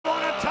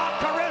over-the-top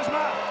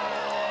charisma.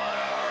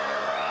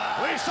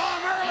 We saw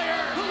him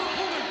earlier.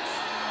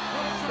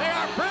 They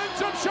are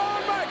friends of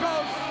Shawn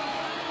Michaels.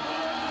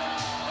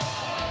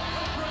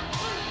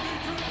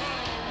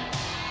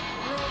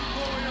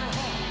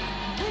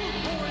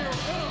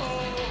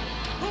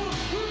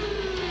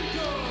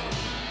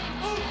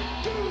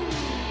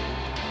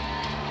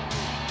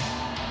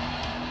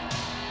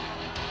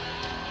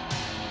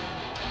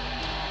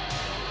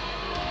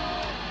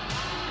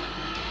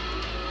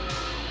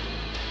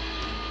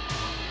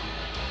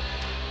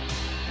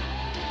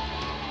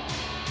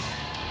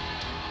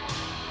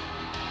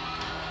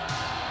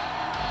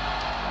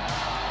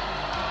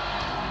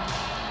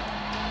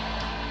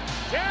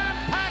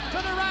 Jam-packed to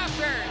the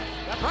rafters,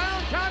 the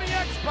Brown County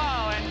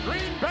Expo in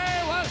Green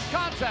Bay,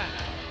 Wisconsin.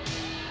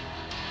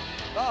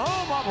 The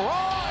home of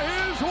Raw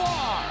is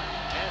War.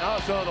 And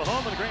also the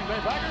home of the Green Bay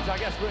Packers. I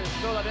guess we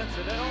throw that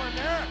incidental in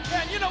there.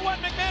 And you know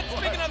what, McMahon,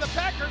 speaking of the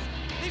Packers,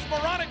 these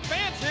moronic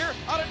fans here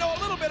ought to know a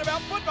little bit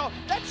about football.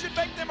 That should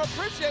make them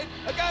appreciate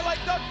a guy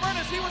like Doug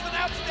Furness. He was an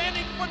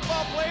outstanding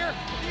football player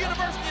at the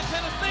University of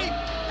Tennessee.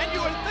 And you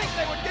would think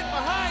they would get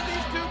behind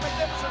these two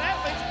magnificent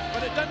athletes,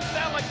 but it doesn't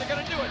sound like they're going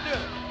to do it, do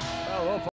they? Well, we'll